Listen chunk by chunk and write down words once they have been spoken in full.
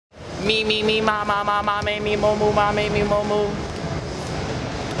Me, ma, me, mo, moo.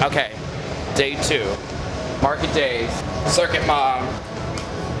 Okay, day 2. Market days. CircuitMom.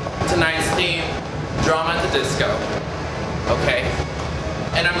 Tonight's theme, drama at the disco. Okay?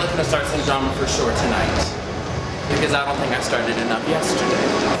 And I'm looking to start some drama for sure tonight. Because I don't think I started enough yesterday.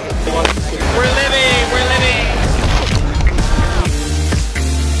 We're living!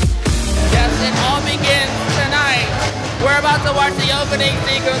 Yes, it all begins tonight. We're about to watch the opening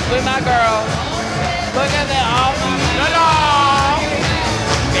sequence with my girl. Look at that. Oh my God.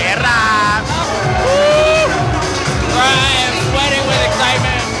 Perra. Woo! I am sweating with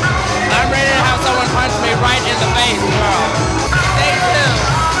excitement. I'm ready to have someone punch me right in the face, girl. Day 2.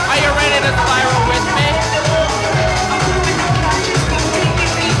 Are you ready to spiral with me?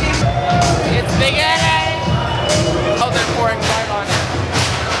 It's beginning. Oh, they're pouring wine on it.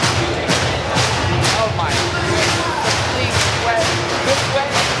 Oh my goodness. Please sweat. Good sweat.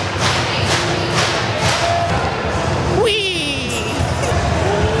 Whee!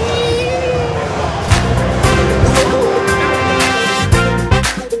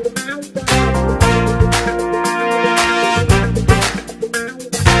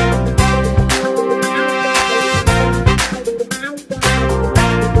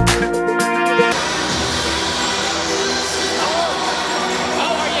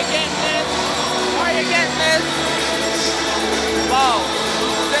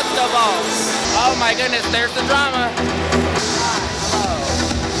 Oh my goodness, there's the drama. Hi, hello.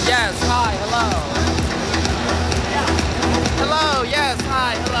 Yes, hi, hello. Hello, yes,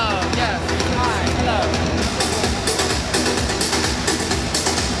 hi, hello. Yes, hi, hello.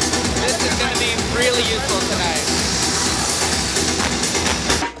 This is going to be really useful tonight.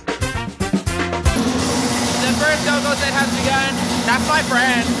 The first go-go set has begun. That's my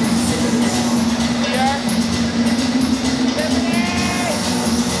friend. Here.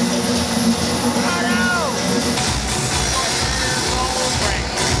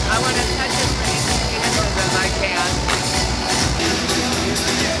 I want to touch his face as handles as I can.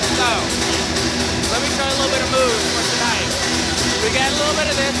 So, let me show you a little bit of moves for tonight. We got a little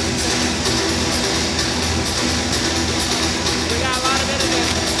bit of this. We got a lot of bit of this.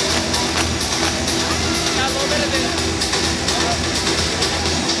 We got a little bit of this.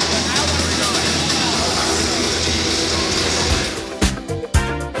 Now what we're doing.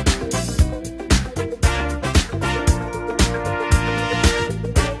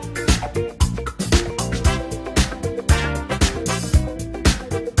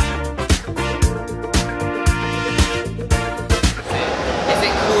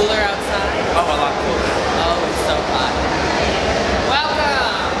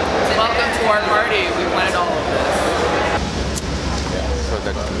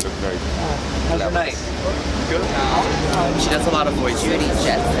 How's your night? Good. She does a lot of voices.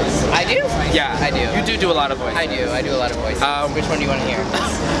 I do? Yeah, I do. You do a lot of voices. I do a lot of voices. Which one do you want to hear?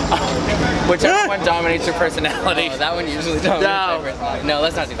 Whichever one dominates your personality. Oh, that one usually dominates my personality. No,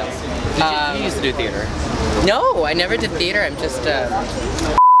 let's not do that one. You used to do theater. No, I never did theater. I'm just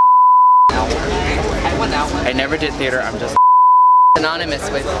I never did theater. I'm just synonymous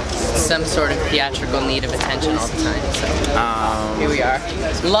with some sort of theatrical need of attention all the time. So here we are.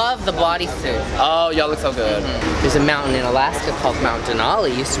 Love the bodysuit. Oh, y'all look so good. There's a mountain in Alaska called Mount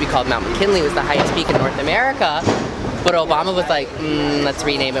Denali. It used to be called Mount McKinley. It was the highest peak in North America. But Obama was like, let's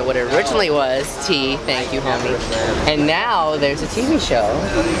rename it what it originally was, T, thank you, homie. And now there's a TV show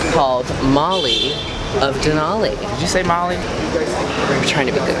called Molly of Denali. Did you say Molly? We're trying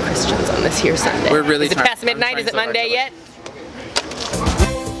to be good Christians on this here Sunday. We're really Is it past midnight? Is it Monday yet?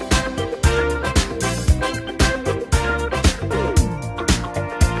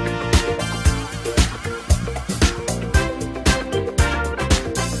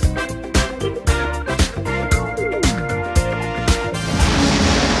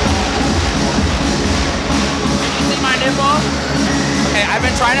 I've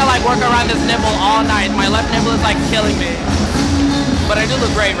been trying to like work around this nipple all night. My left nipple is like killing me. But I do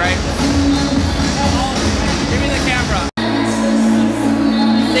look great, right? Give me the camera.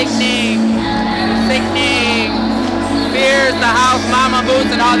 Sickening. Sickening. Fears, the house, mama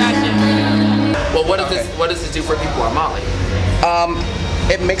boots, and all that shit. Well, what does this do for people on Molly?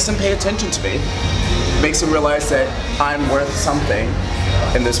 It makes them pay attention to me. Makes them realize that I'm worth something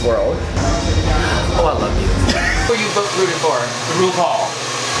in this world. Oh, I love you. Who you rooted for? RuPaul.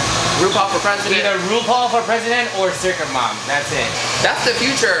 RuPaul for president? Either RuPaul for president or CircuitMom. That's it. That's the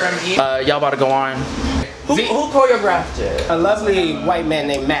future. Y'all about to go on. Who choreographed it? A lovely white man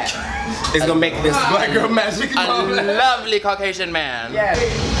named Matt. is gonna make this black girl magic A moment. lovely Caucasian man. Yeah.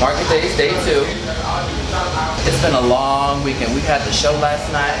 Market Days, day 2. It's been a long weekend. We had the show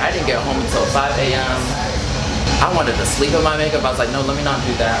last night. I didn't get home until 5 a.m. I wanted to sleep in my makeup. I was like, no, let me not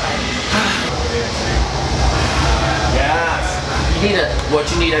do that. Yes. What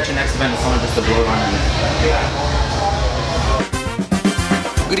you need at your next event is someone just to blow on it.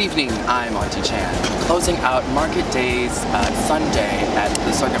 Good evening, I'm Auntie Chan. Closing out Market Days Sunday at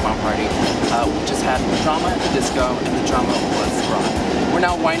the CircuitMom party. We just had drama at the disco and the drama was rock. We're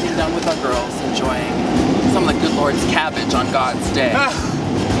now winding down with our girls, enjoying some of the good Lord's cabbage on God's day.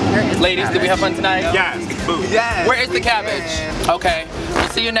 Ladies, did we have fun tonight? Yes. Yes. Where is the cabbage? Okay, we'll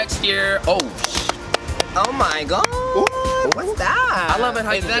see you next year. Oh my God. Ooh, what's that? I love it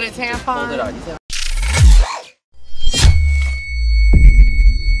how Is that a tampon? Hold it on.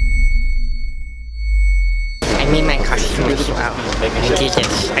 I need my costume as well.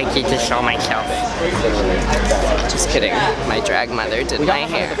 I did this all myself. Just kidding. My drag mother did my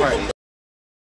hair.